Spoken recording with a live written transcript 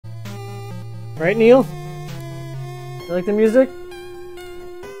Right, Neil? You like the music?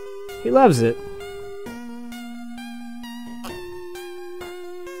 He loves it.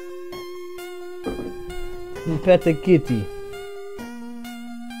 And pet the kitty.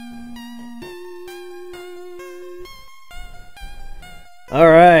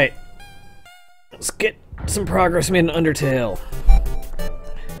 Alright. Let's get some progress made in Undertale.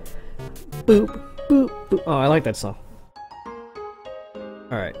 Boop, boop, boop. Oh, I like that song.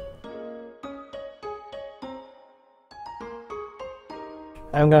 Alright.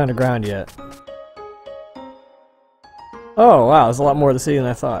 I haven't gone underground yet. Oh, wow, there's a lot more to see than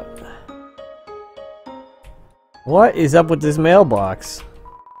I thought. What is up with this mailbox?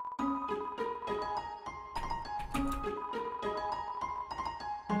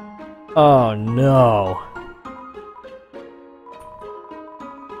 Oh no.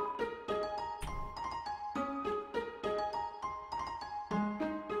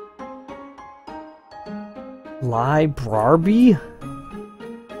 Library?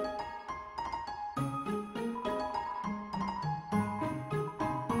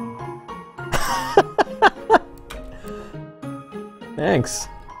 Thanks.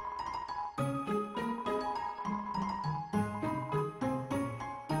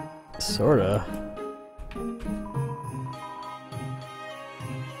 Sorta.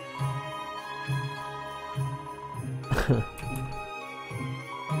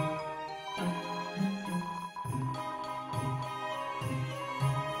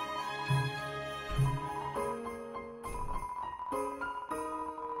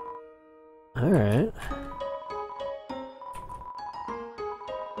 All right.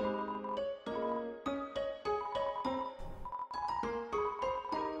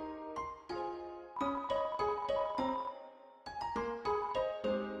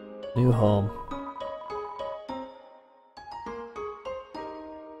 New home.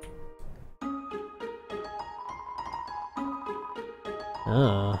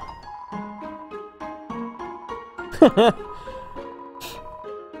 Oh.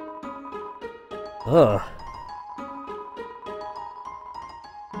 Ugh.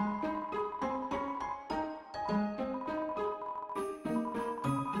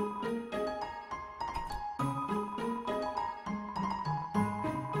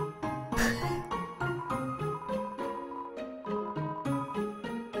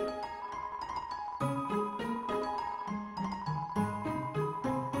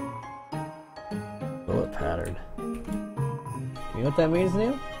 Bullet pattern. You know what that means,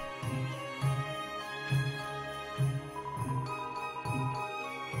 Neil?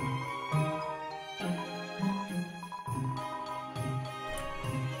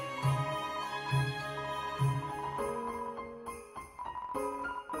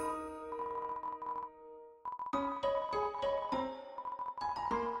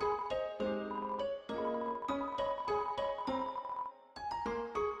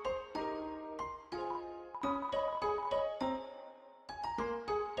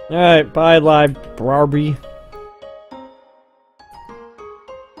 Alright, bye, library.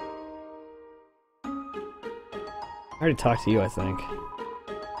 I already talked to you, I think.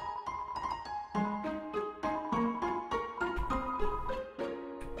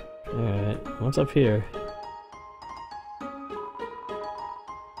 Alright, what's up here?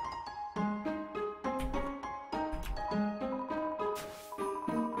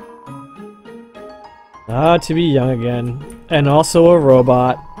 Ah, to be young again. And also a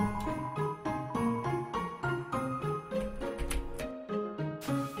robot.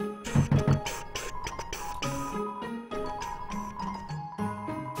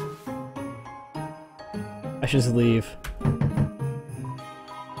 I should just leave.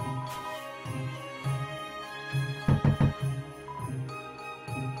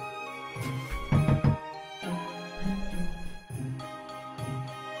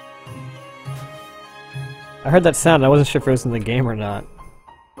 I heard that sound, I wasn't sure if it was in the game or not.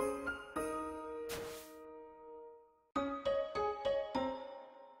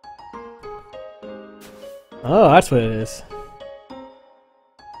 Oh, that's what it is.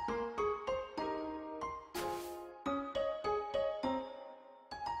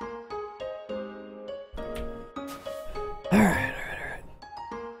 Alright.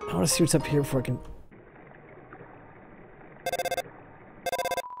 I want to see what's up here before I can...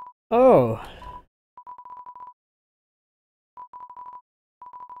 Oh!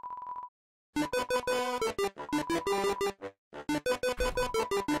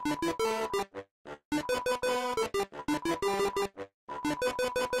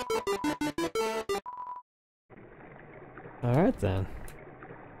 Alright then.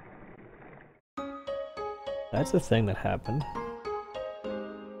 That's a thing that happened.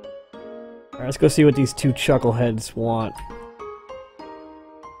 Alright, let's go see what these two chuckleheads want.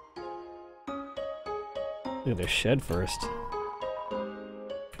 Look at their shed first. I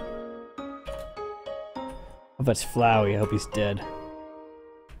bet it's Flowey. I hope he's dead.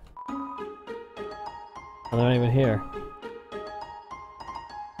 Oh, they're not even here.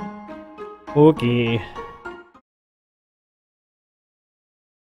 Okay.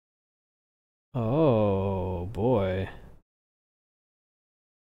 Oh, boy.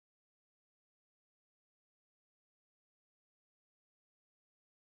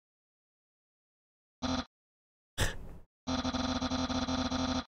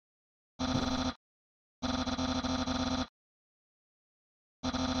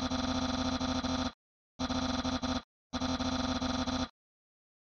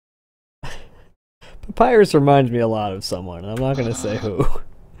 Papyrus reminds me a lot of someone. I'm not gonna say who.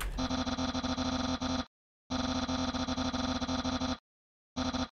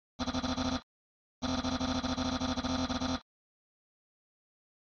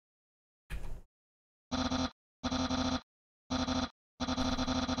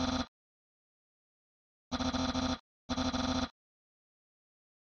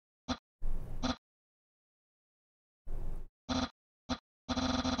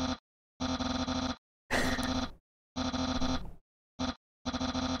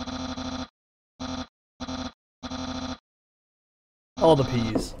 All the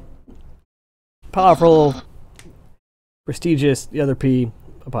P's. Powerful, prestigious, the other P,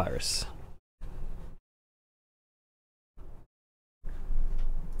 Papyrus.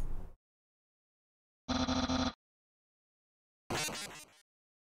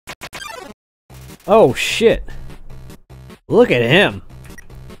 Oh shit. Look at him.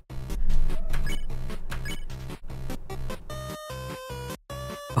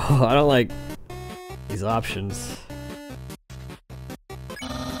 Oh, I don't like these options.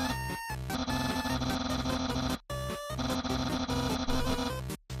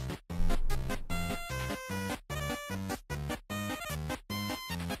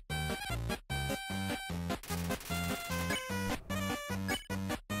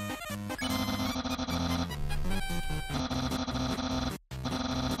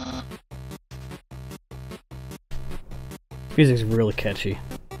 Music's really catchy.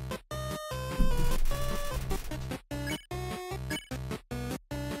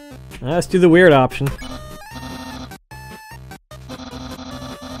 Let's do the weird option.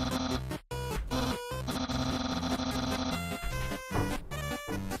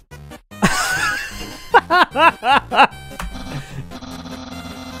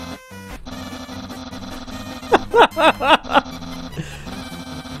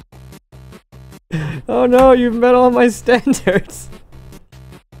 Oh no, you've met all my standards.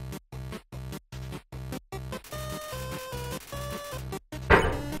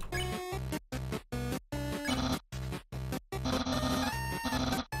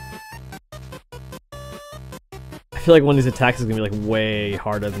 I feel like one of these attacks is gonna be like way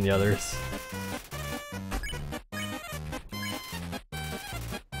harder than the others.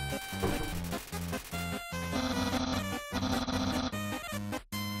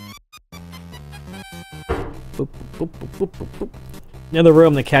 Boop, boop, boop, boop, boop, boop. In the other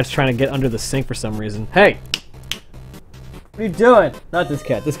room, the cat's trying to get under the sink for some reason. Hey! What are you doing? Not this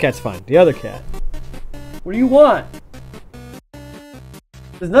cat. This cat's fine. The other cat. What do you want?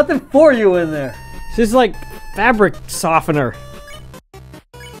 There's nothing for you in there. It's just like fabric softener.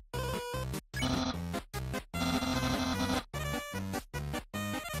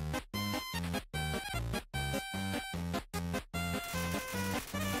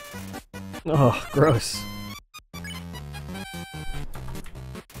 Oh, gross.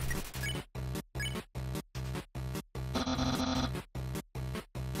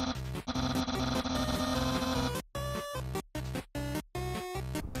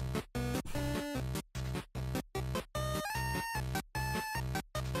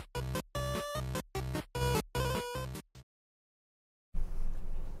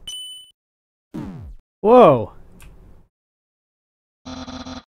 Whoa.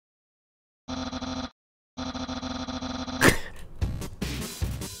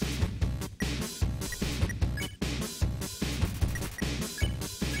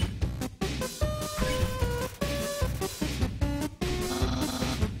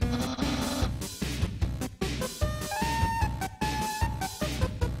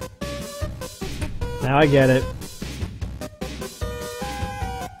 Now I get it.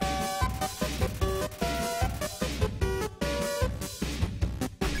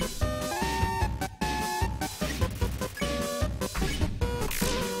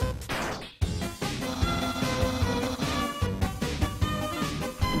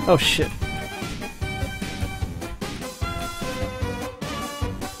 Oh shit.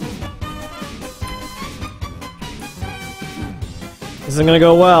 This isn't gonna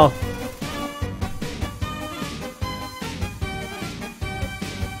go well.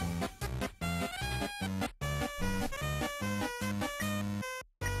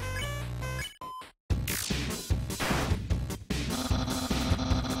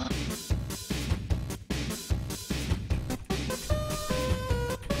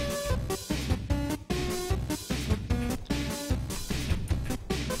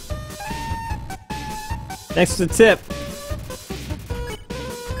 Thanks for the tip.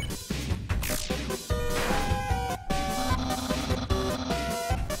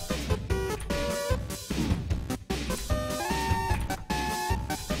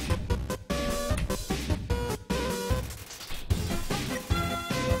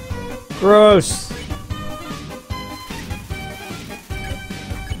 Gross.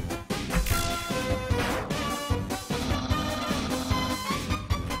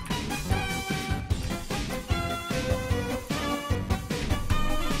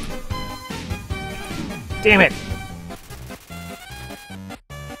 Damn it!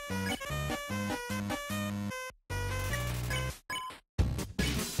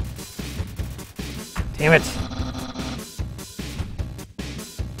 Damn it!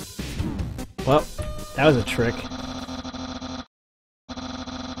 Well, that was a trick.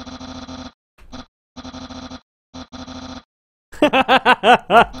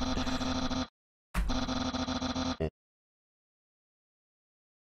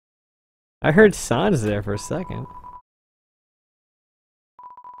 I heard Sans there for a second.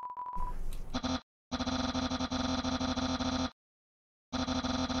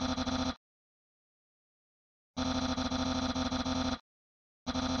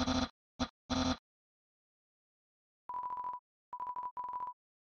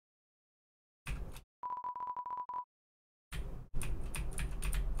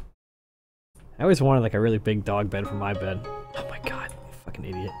 I always wanted like a really big dog bed for my bed. Oh my god, you fucking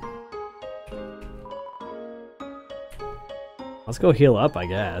idiot. Let's go heal up, I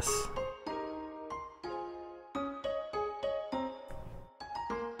guess.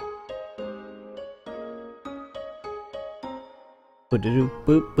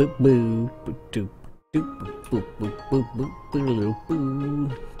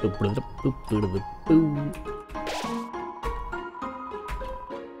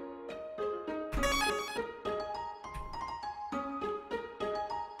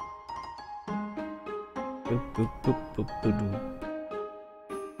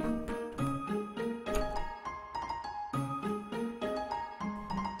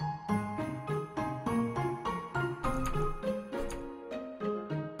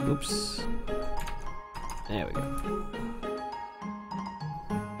 Oops. There we go.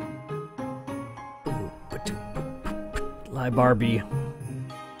 Lie Barbie.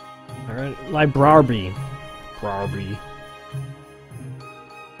 Alright, lie Barbie. Barbie.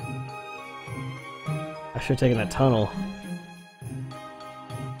 I should have taken that tunnel.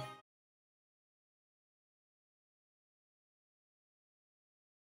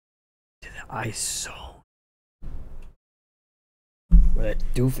 To the ice zone. Where that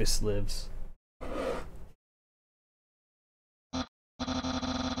doofus lives.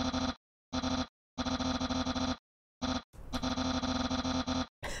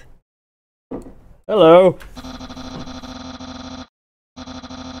 Hello.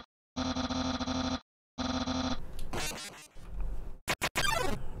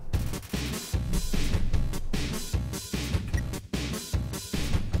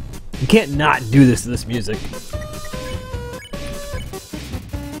 You can't not do this to this music.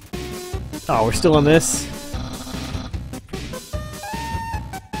 Oh, we're still on this?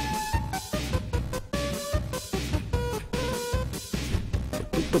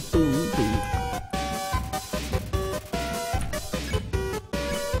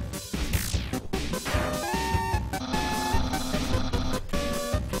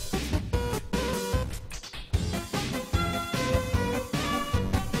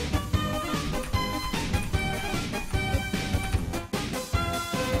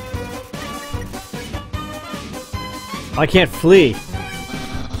 I can't flee.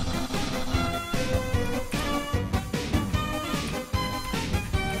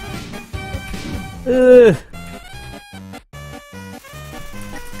 Ugh.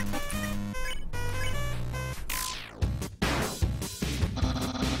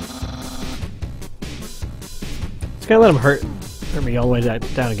 Just gotta let him hurt me all the way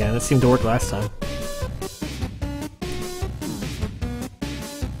down again. That seemed to work last time.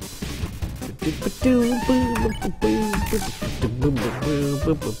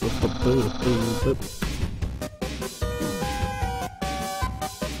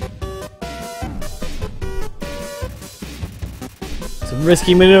 It's a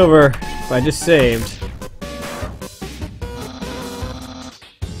risky maneuver, but I just saved.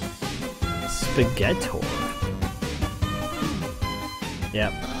 Spaghettor.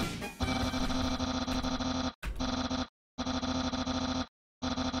 Yep.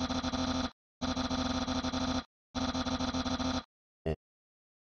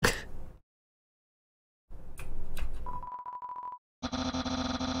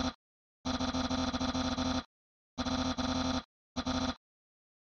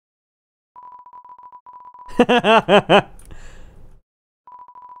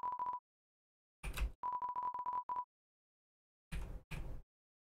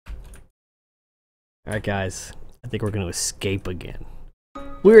 Alright guys, I think we're gonna escape again.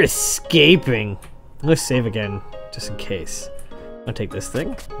 We're escaping! Let's save again, just in case. I'm gonna take this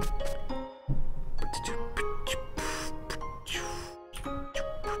thing.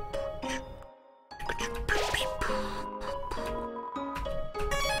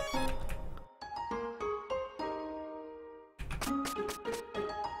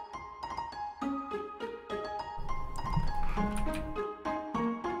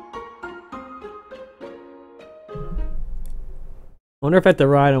 I wonder if I have to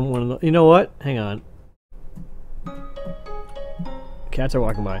ride on one of the. You know what? Hang on. Cats are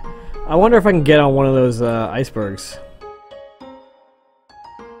walking by. I wonder if I can get on one of those icebergs.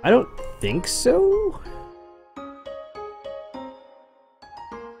 I don't think so.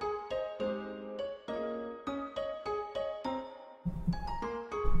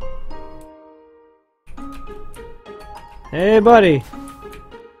 Hey, buddy.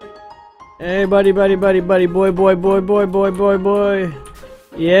 Hey, buddy, buddy, buddy, buddy, boy, boy, boy, boy, boy, boy, boy.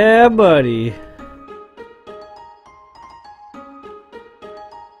 Yeah, buddy.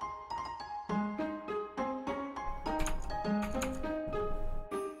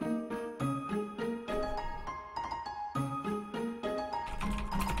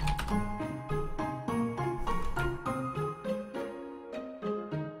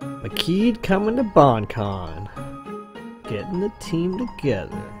 McKeed coming to BonCon. Getting the team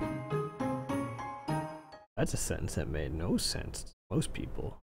together. That's a sentence that made no sense to most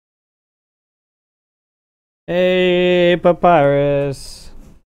people. Hey, Papyrus.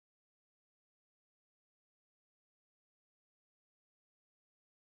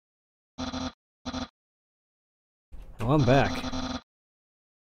 Oh, I'm back.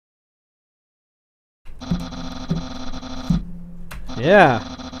 Yeah.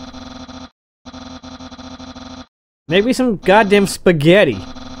 Maybe some goddamn spaghetti.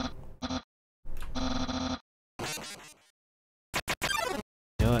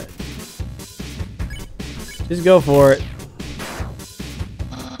 You know what? Just go for it.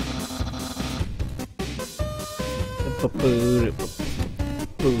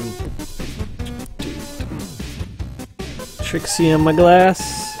 Trixie on my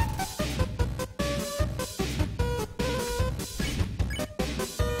glass.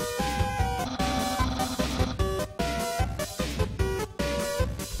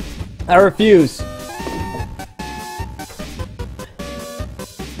 I refuse.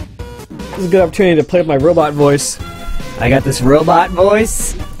 This is a good opportunity to play with my robot voice. I got this robot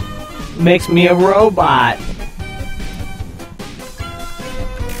voice. Makes me a robot.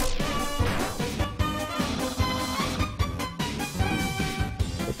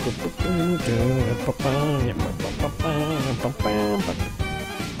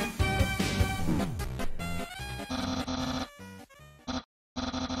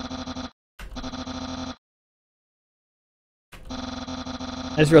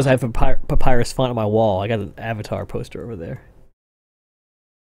 I just realized I have papyrus font on my wall. I got an Avatar poster over there.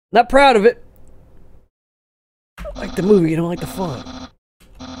 Not proud of it. I like the movie, you don't like the font.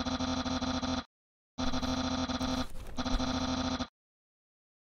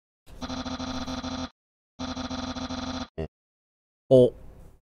 Oh.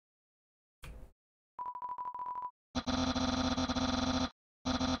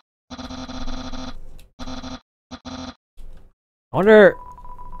 I wonder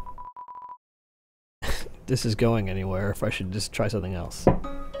if this is going anywhere, if I should just try something else. Come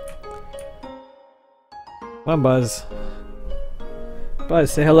on, Buzz.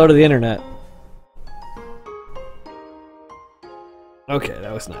 Buzz, say hello to the internet. Okay,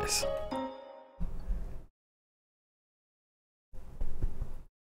 that was nice.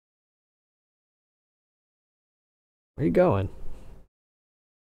 Where are you going?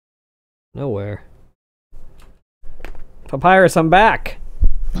 Nowhere. Papyrus, I'm back!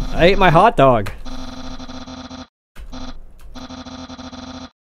 I ate my hot dog.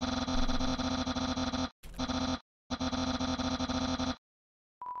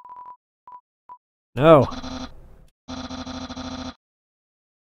 No.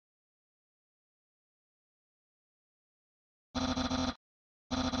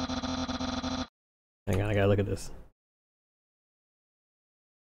 Hang on, I gotta look at this.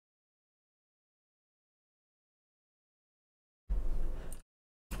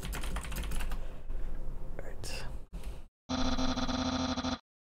 Alright.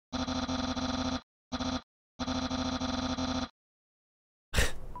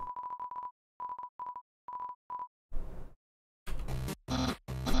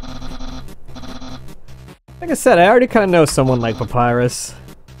 Like I said, I already kind of know someone like Papyrus.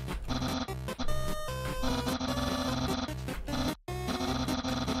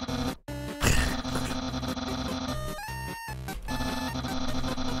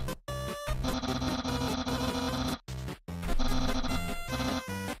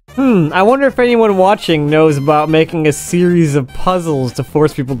 I wonder if anyone watching knows about making a series of puzzles to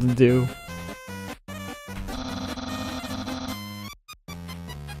force people to do.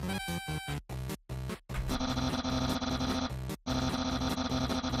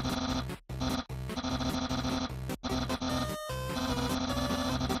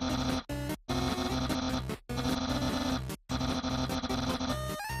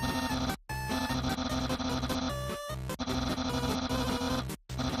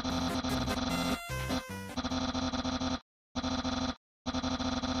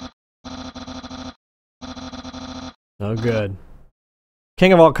 Oh, good.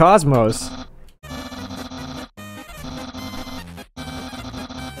 King of all cosmos.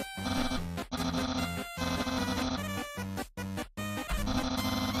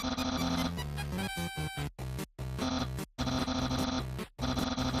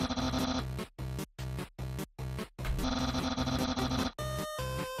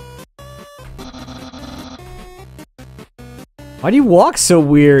 Why do you walk so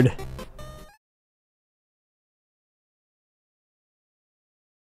weird?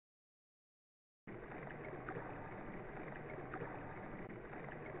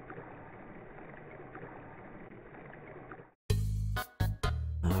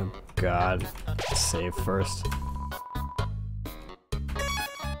 Oh god. Save first.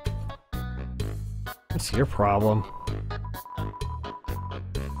 What's your problem?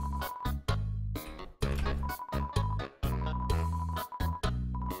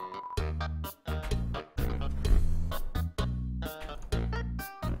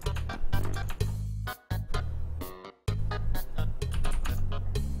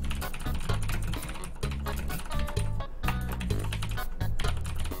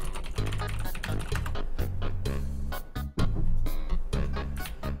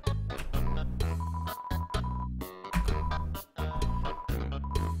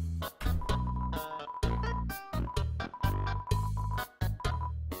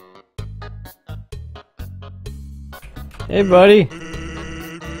 Hey, buddy.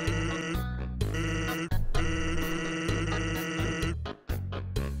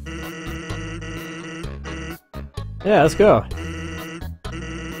 Yeah, let's go.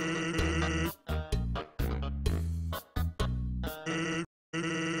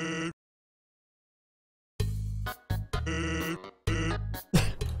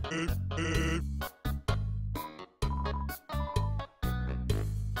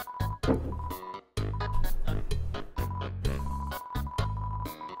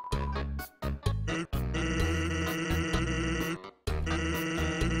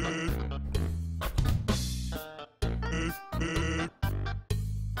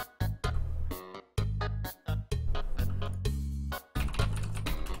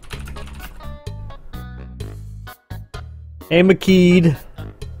 Hey, McKeed.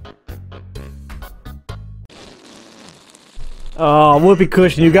 Oh, whoopee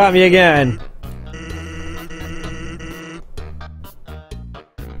cushion, you got me again.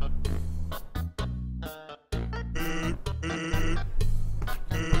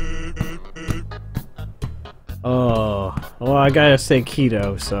 Oh, well, I gotta say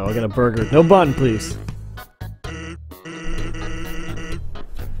keto, so I got a burger. No bun, please.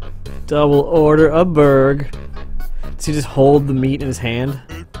 Double order a burger. Does he just hold the meat in his hand?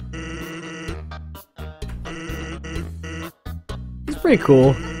 He's pretty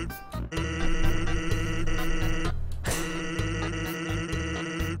cool.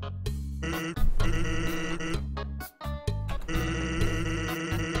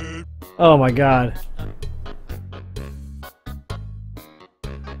 Oh my god.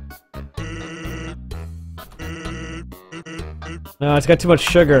 No, it's got too much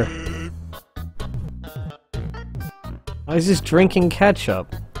sugar. Oh, he's just drinking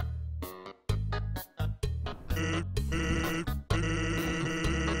ketchup.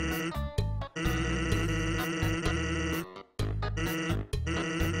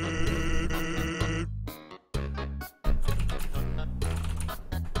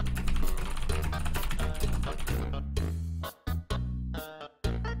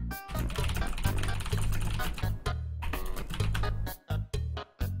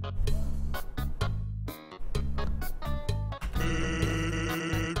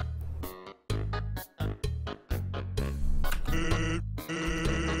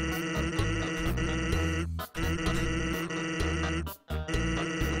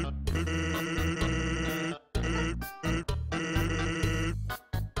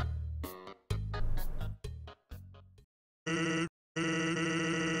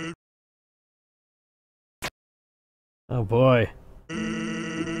 Oh boy. You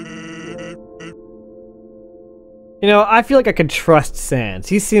know, I feel like I could trust Sans.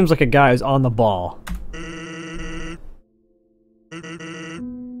 He seems like a guy who's on the ball.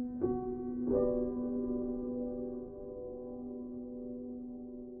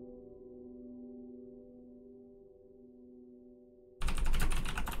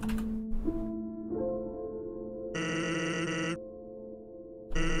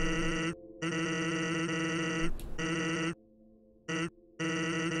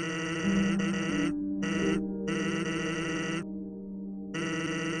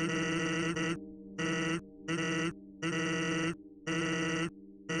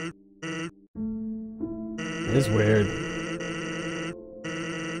 It is weird.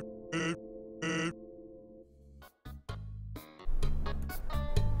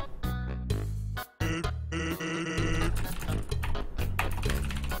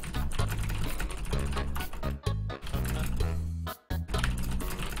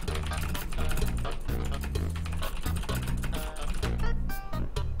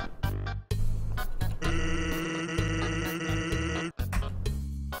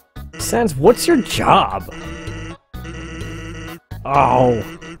 Sans, what's your job? Oh.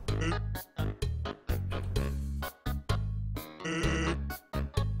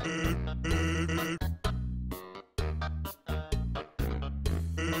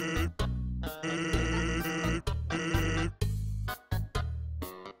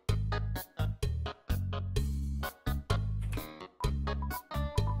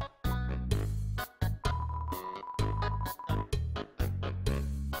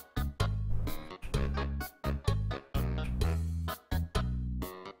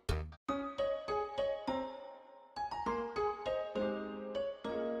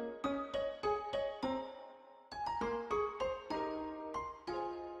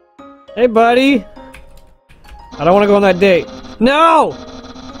 Hey, buddy! I don't want to go on that date. No!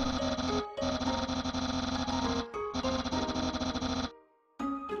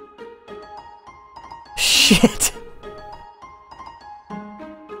 Shit!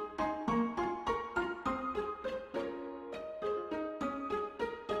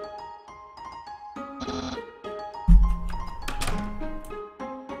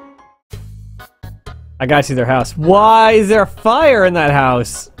 I gotta see their house. Why is there a fire in that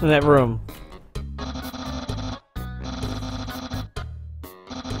house? In that room?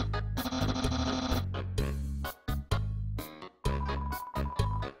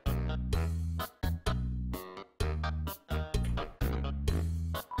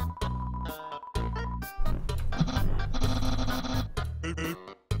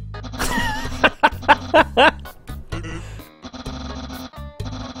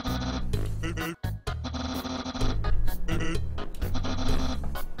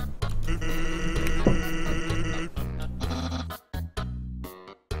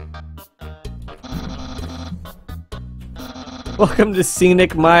 Welcome to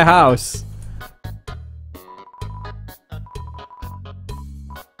Scenic My House.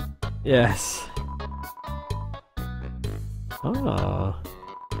 Yes. Oh.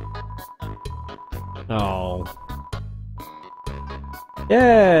 Oh.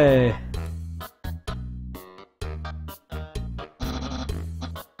 Yay!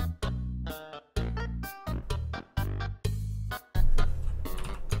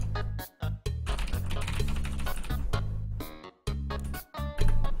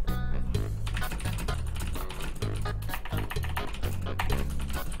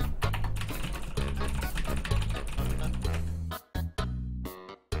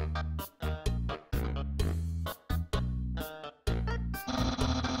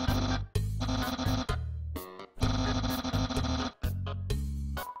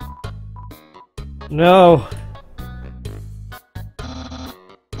 No.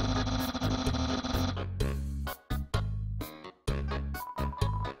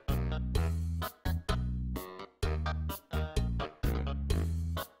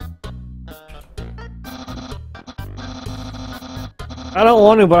 I don't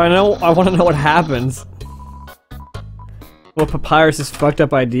want to, but I want to know what happens. What Papyrus's fucked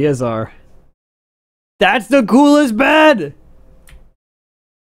up ideas are. That's the coolest bed!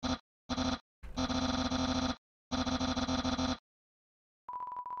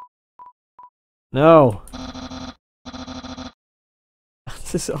 No.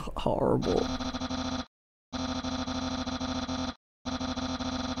 This is horrible.